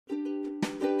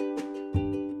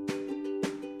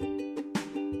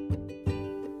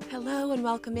and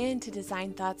welcome into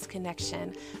Design Thoughts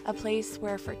Connection, a place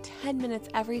where for 10 minutes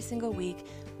every single week,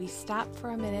 we stop for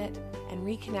a minute and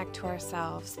reconnect to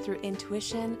ourselves through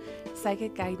intuition,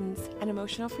 psychic guidance, and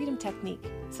emotional freedom technique.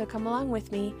 So come along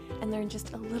with me and learn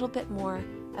just a little bit more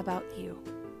about you.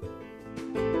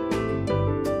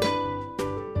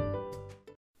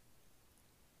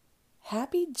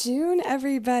 Happy June,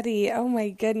 everybody. Oh my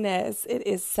goodness. It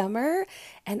is summer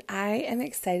and I am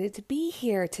excited to be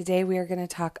here. Today we are going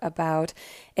to talk about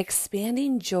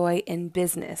expanding joy in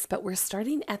business, but we're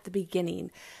starting at the beginning.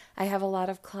 I have a lot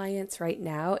of clients right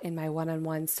now in my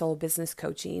one-on-one soul business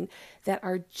coaching that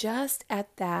are just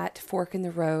at that fork in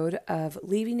the road of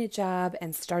leaving a job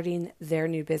and starting their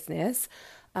new business.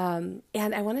 And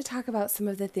I want to talk about some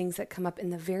of the things that come up in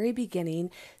the very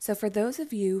beginning. So for those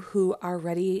of you who are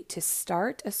ready to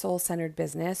start a soul-centered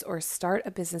business or start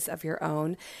a business of your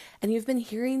own, and you've been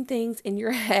hearing things in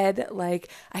your head like,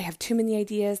 I have too many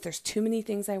ideas, there's too many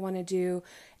things I want to do,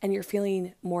 and you're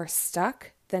feeling more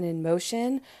stuck than in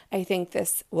motion, I think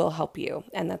this will help you.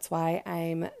 And that's why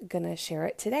I'm going to share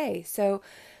it today. So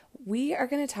we are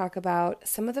going to talk about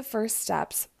some of the first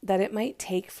steps that it might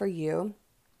take for you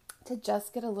to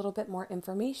just get a little bit more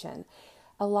information.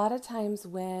 A lot of times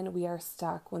when we are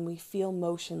stuck, when we feel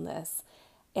motionless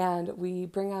and we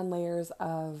bring on layers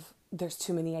of there's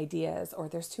too many ideas or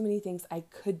there's too many things I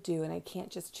could do and I can't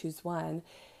just choose one,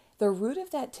 the root of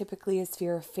that typically is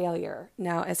fear of failure.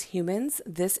 Now, as humans,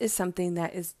 this is something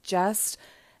that is just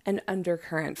an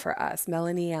undercurrent for us.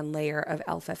 Melanie on Layer of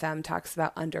Alpha FM talks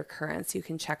about undercurrents. You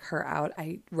can check her out.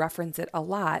 I reference it a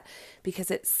lot because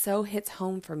it so hits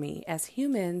home for me. As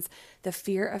humans, the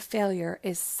fear of failure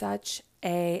is such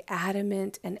an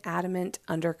adamant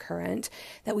undercurrent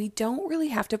that we don't really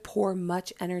have to pour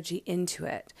much energy into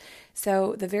it.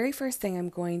 So the very first thing I'm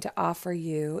going to offer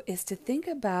you is to think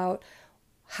about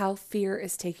how fear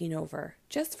is taking over.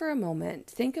 Just for a moment,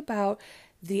 think about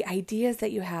the ideas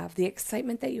that you have, the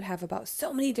excitement that you have about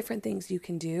so many different things you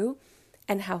can do,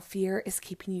 and how fear is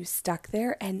keeping you stuck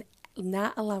there and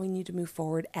not allowing you to move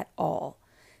forward at all.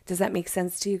 Does that make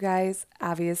sense to you guys?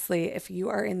 Obviously, if you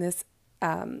are in this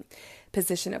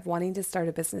position of wanting to start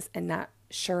a business and not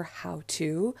sure how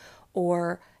to,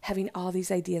 or having all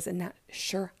these ideas and not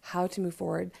sure how to move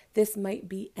forward, this might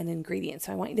be an ingredient.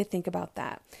 So I want you to think about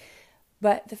that.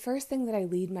 But the first thing that I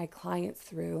lead my clients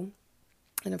through,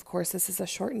 and of course this is a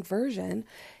shortened version,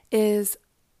 is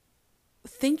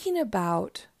thinking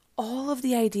about all of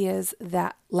the ideas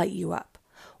that light you up.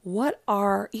 What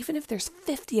are, even if there's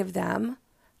 50 of them,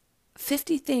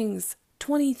 50 things,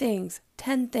 20 things,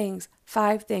 10 things,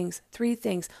 5 things, 3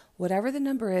 things, whatever the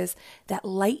number is that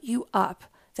light you up,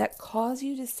 that cause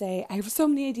you to say, I have so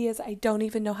many ideas, I don't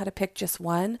even know how to pick just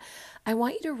one. I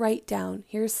want you to write down,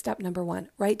 here's step number 1,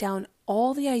 write down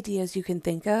all the ideas you can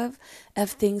think of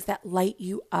things that light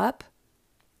you up,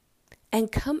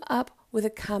 and come up with a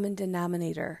common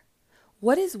denominator.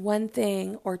 What is one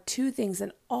thing or two things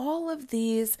in all of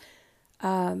these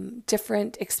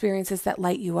different experiences that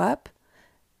light you up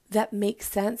that make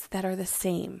sense, that are the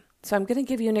same? So I'm going to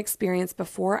give you an experience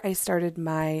before I started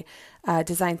my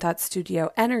Design Thoughts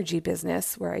Studio energy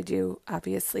business, where I do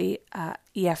obviously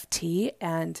EFT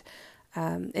and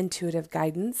intuitive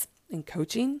guidance and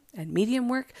coaching and medium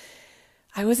work.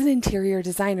 I was an interior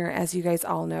designer, as you guys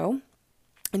all know,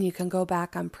 and you can go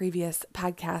back on previous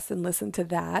podcasts and listen to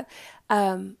that.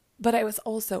 But I was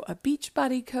also a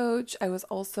Beachbody coach. I was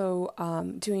also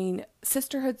doing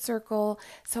Sisterhood Circle.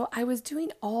 So I was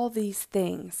doing all these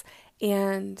things.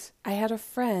 And I had a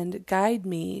friend guide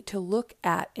me to look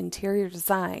at interior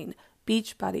design,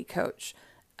 Beachbody coach,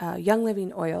 Young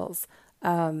Living oils,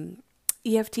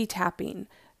 EFT tapping,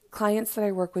 clients that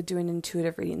I work with doing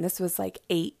intuitive reading. This was like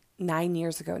 8-9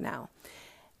 years ago now.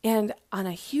 And on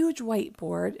a huge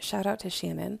whiteboard, shout out to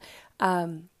Shannon,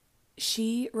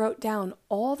 she wrote down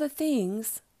all the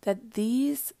things that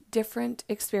these different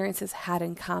experiences had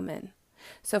in common.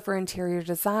 So for interior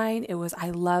design, it was I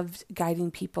loved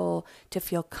guiding people to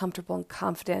feel comfortable and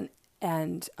confident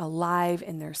and alive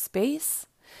in their space.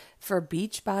 For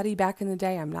Beachbody back in the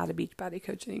day, I'm not a Beachbody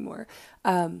coach anymore.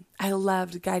 I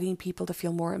loved guiding people to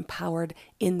feel more empowered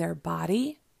in their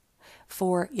body.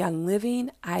 For Young Living,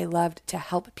 I loved to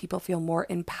help people feel more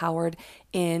empowered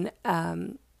in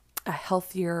a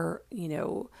healthier,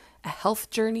 a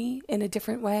health journey in a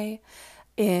different way.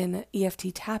 In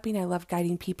EFT tapping, I love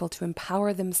guiding people to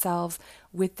empower themselves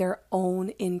with their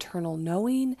own internal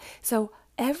knowing. So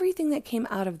everything that came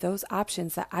out of those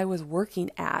options that I was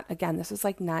working at, again, this was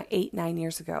like 8-9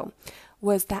 years ago,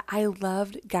 was that I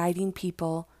loved guiding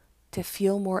people to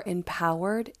feel more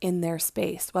empowered in their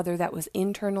space, whether that was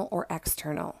internal or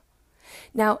external.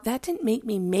 Now, that didn't make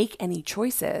me make any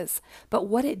choices, but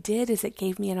what it did is it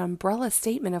gave me an umbrella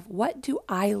statement of what do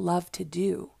I love to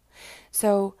do?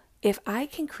 So if I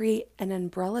can create an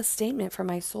umbrella statement for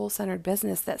my soul-centered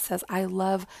business that says I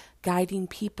love guiding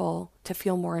people to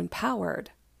feel more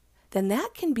empowered, then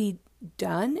that can be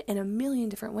done in a million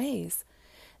different ways.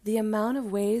 The amount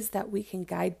of ways that we can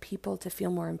guide people to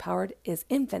feel more empowered is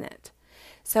infinite.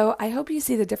 So I hope you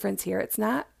see the difference here. It's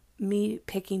not me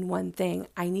picking one thing.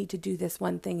 I need to do this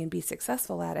one thing and be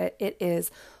successful at it. It is,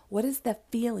 what is the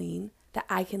feeling that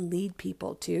I can lead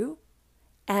people to?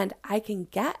 And I can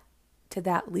get to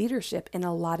that leadership in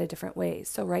a lot of different ways.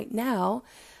 So right now,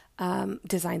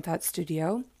 Design Thought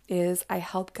Studio is I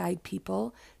help guide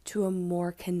people to a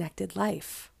more connected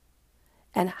life.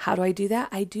 And how do I do that?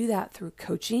 I do that through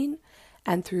coaching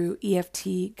and through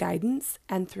EFT guidance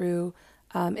and through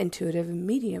intuitive and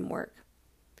medium work.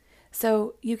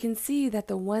 So you can see that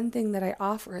the one thing that I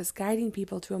offer is guiding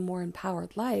people to a more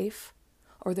empowered life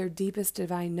or their deepest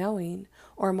divine knowing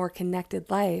or a more connected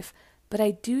life, but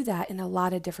I do that in a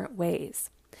lot of different ways.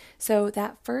 So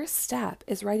that first step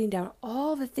is writing down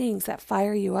all the things that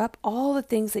fire you up, all the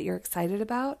things that you're excited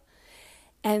about,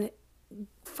 and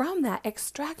from that,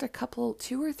 extract a couple,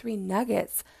 2 or 3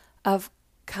 nuggets of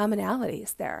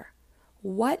commonalities there.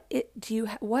 What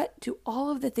do all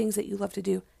of the things that you love to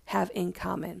do have in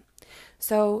common?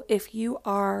 So if you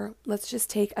are, let's just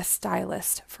take a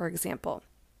stylist, for example.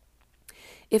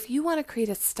 If you want to create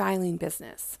a styling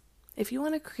business, if you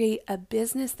want to create a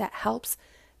business that helps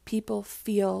people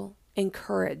feel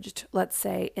encouraged, let's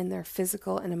say, in their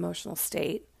physical and emotional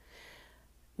state,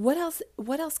 what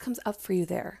else comes up for you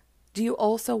there? Do you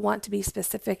also want to be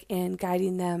specific in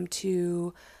guiding them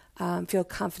to feel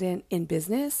confident in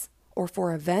business or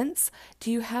for events? Do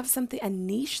you have a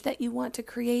niche that you want to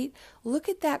create? Look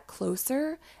at that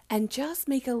closer and just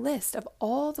make a list of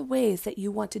all the ways that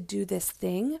you want to do this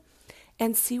thing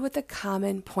and see what the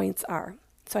common points are.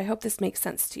 So I hope this makes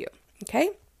sense to you. Okay?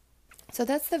 So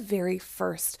that's the very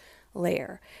first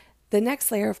layer. The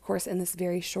next layer, of course, in this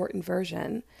very shortened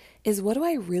version is, what do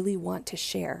I really want to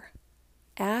share?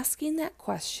 Asking that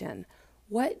question,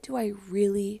 what do I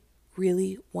really,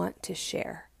 really want to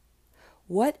share?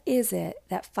 What is it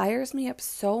that fires me up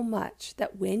so much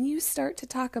that when you start to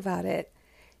talk about it,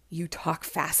 you talk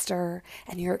faster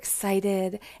and you're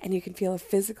excited and you can feel a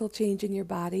physical change in your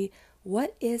body?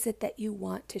 What is it that you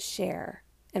want to share?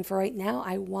 And for right now,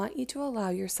 I want you to allow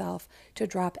yourself to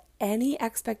drop any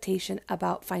expectation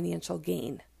about financial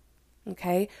gain.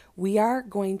 Okay? We are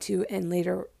going to, in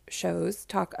later shows,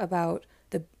 talk about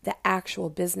the actual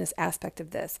business aspect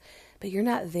of this, but you're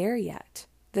not there yet.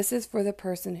 This is for the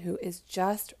person who is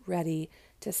just ready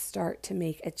to start to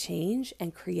make a change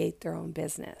and create their own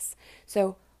business.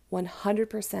 So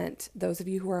 100%, those of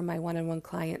you who are my one-on-one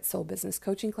clients, soul business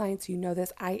coaching clients, you know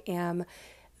this, I am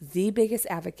the biggest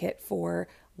advocate for,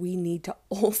 we need to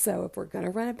also, if we're going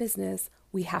to run a business,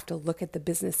 we have to look at the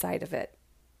business side of it.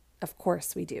 Of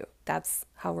course we do. That's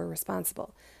how we're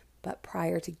responsible. But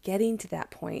prior to getting to that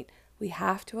point, we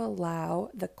have to allow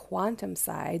the quantum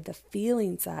side, the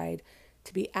feeling side,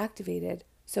 to be activated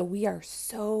so we are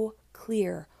so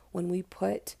clear when we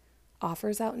put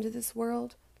offers out into this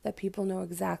world that people know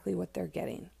exactly what they're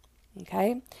getting.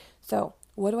 Okay? So,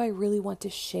 what do I really want to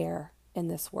share in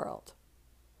this world?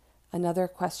 Another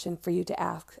question for you to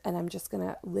ask, and I'm just going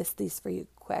to list these for you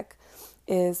quick,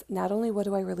 is not only what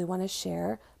do I really want to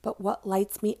share, but what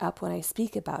lights me up when I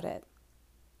speak about it?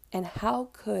 And how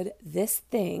could this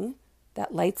thing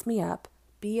that lights me up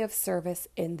be of service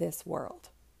in this world?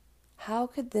 How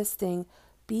could this thing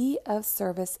be of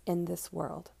service in this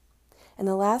world? And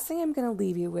the last thing I'm going to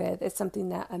leave you with is something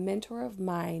that a mentor of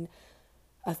mine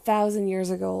 1,000 years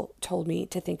ago told me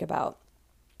to think about.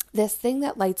 This thing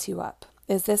that lights you up,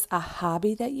 is this a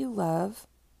hobby that you love?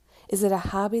 Is it a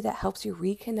hobby that helps you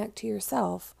reconnect to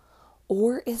yourself?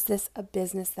 Or is this a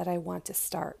business that I want to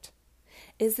start?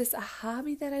 Is this a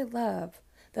hobby that I love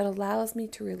that allows me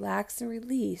to relax and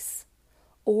release?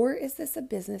 Or is this a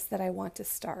business that I want to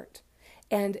start?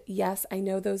 And yes, I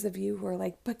know those of you who are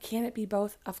like, but can it be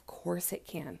both? Of course it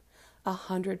can.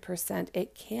 100%.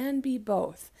 It can be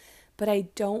both. But I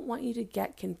don't want you to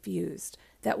get confused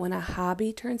that when a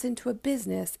hobby turns into a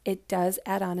business, it does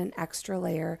add on an extra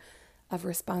layer of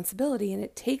responsibility, and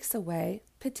it takes away,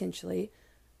 potentially,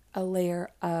 a layer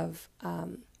of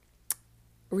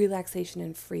relaxation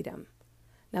and freedom.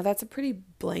 Now, that's a pretty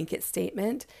blanket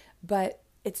statement, but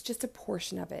it's just a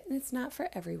portion of it. And it's not for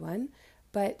everyone,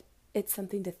 but it's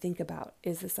something to think about.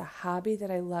 Is this a hobby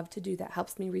that I love to do that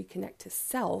helps me reconnect to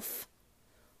self?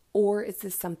 Or is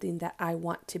this something that I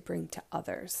want to bring to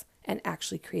others and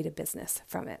actually create a business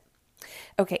from it?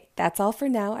 Okay, that's all for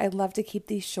now. I love to keep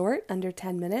these short, under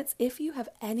 10 minutes. If you have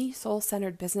any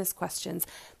soul-centered business questions,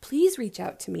 please reach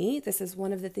out to me. This is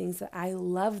one of the things that I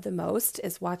love the most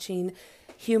is watching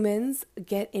humans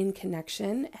get in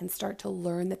connection and start to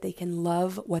learn that they can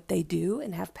love what they do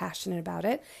and have passion about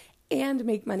it and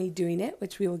make money doing it,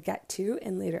 which we will get to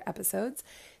in later episodes.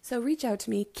 So reach out to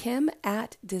me,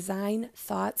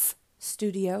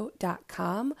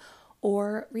 kim@designthoughtsstudio.com,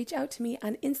 or reach out to me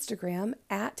on Instagram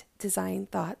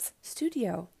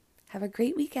 @DesignThoughtsStudio. Have a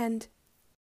great weekend.